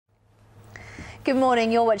Good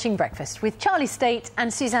morning, you're watching Breakfast with Charlie State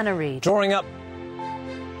and Susanna Reid. Drawing up.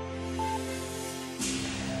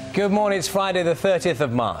 Good morning, it's Friday the 30th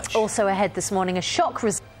of March. Also ahead this morning, a shock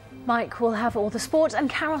result. Mike will have all the sport and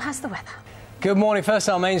Carol has the weather. Good morning, first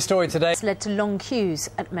our main story today. It's led to long queues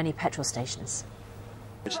at many petrol stations.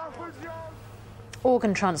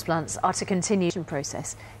 Organ transplants are to continue the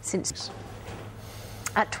process since...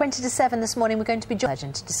 At 20 to 7 this morning, we're going to be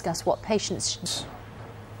joined to discuss what patients should...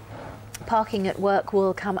 Parking at work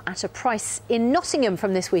will come at a price in Nottingham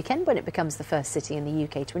from this weekend when it becomes the first city in the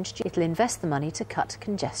UK to introduce. It'll invest the money to cut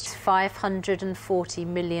congestion. $540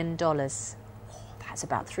 million. That's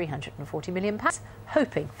about £340 million,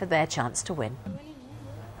 hoping for their chance to win.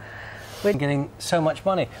 We're getting so much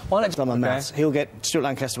money. Why not... Maths. Stuart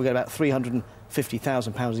Lancaster will get about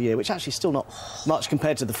 £350,000 a year, which actually is still not much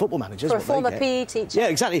compared to the football managers. For a former PE teacher. Yeah,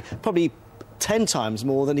 exactly. Probably 10 times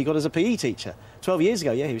more than he got as a PE teacher. 12 years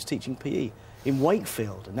ago, yeah, he was teaching PE in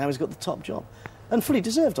Wakefield, and now he's got the top job. And fully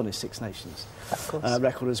deserved on his Six Nations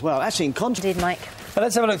record as well. Actually, in contrast... Indeed, Mike. But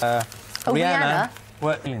let's have a look. Rihanna.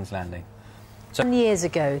 Aliens landing. So, years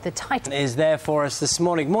ago, the title... ...is there for us this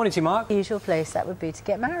morning. Good morning to you, Mark. The usual place that would be to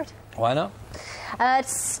get married. Why not?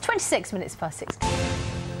 It's 26 minutes past 6.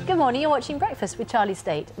 Good morning, you're watching Breakfast with Charlie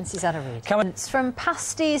State and Susanna Reid. From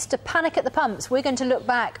pasties to panic at the pumps, we're going to look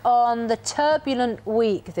back on the turbulent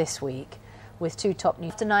week this week with two top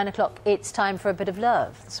news. After 9 o'clock, it's time for a bit of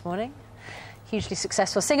love this morning. Hugely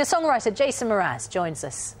successful singer-songwriter Jason Mraz joins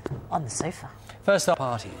us on the sofa. First up,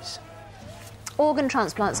 parties. Organ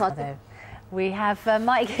transplants are, though. We have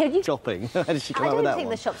Mike... Shopping. How did she come out with that one? I don't think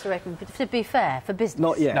the shops are open, to be fair, for business.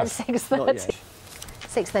 Not yet. At 6:30.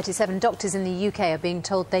 6:37, doctors in the UK are being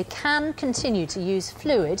told they can continue to use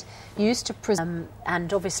fluid used to preserve...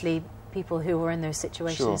 and obviously people who are in those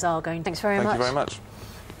situations are going... Thanks very much. Thank you very much.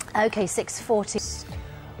 OK, 6:40.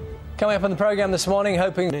 Coming up on the programme this morning,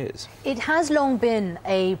 hoping... It has long been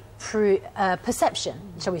a perception,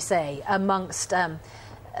 shall we say, amongst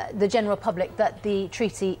the general public that the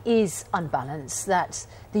treaty is unbalanced, that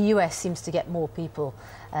the US seems to get more people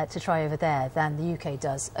to try over there than the UK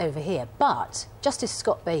does over here. But Justice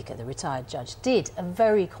Scott Baker, the retired judge, did a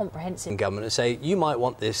very comprehensive... ...government to say, you might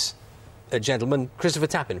want this gentleman, Christopher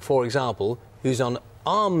Tappin, for example, who's on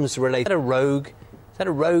arms-related... Is that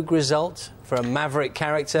a rogue result for a maverick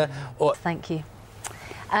character? Or... Thank you.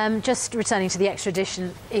 Just returning to the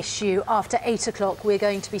extradition issue, after 8 o'clock we're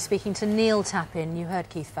going to be speaking to Neil Tappin. You heard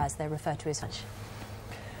Keith Vaz there refer to his...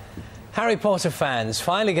 Harry Potter fans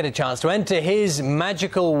finally get a chance to enter his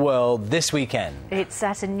magical world this weekend. It's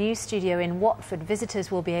at a new studio in Watford.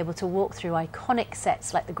 Visitors will be able to walk through iconic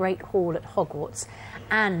sets like the Great Hall at Hogwarts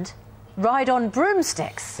and ride on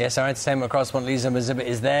broomsticks. Yes, our entertainment correspondent Lisa Mazibit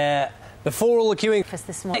is there before all the queuing.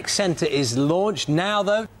 This Next centre is launched now,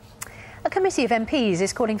 though. A committee of MPs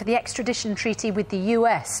is calling for the extradition treaty with the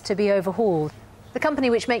US to be overhauled. The company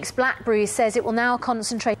which makes blackberries says it will now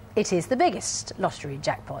concentrate... It is the biggest lottery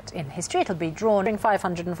jackpot in history. It'll be drawn in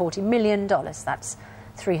 $540 million. That's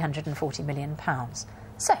 £340 million.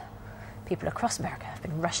 So, people across America have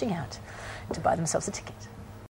been rushing out to buy themselves a ticket.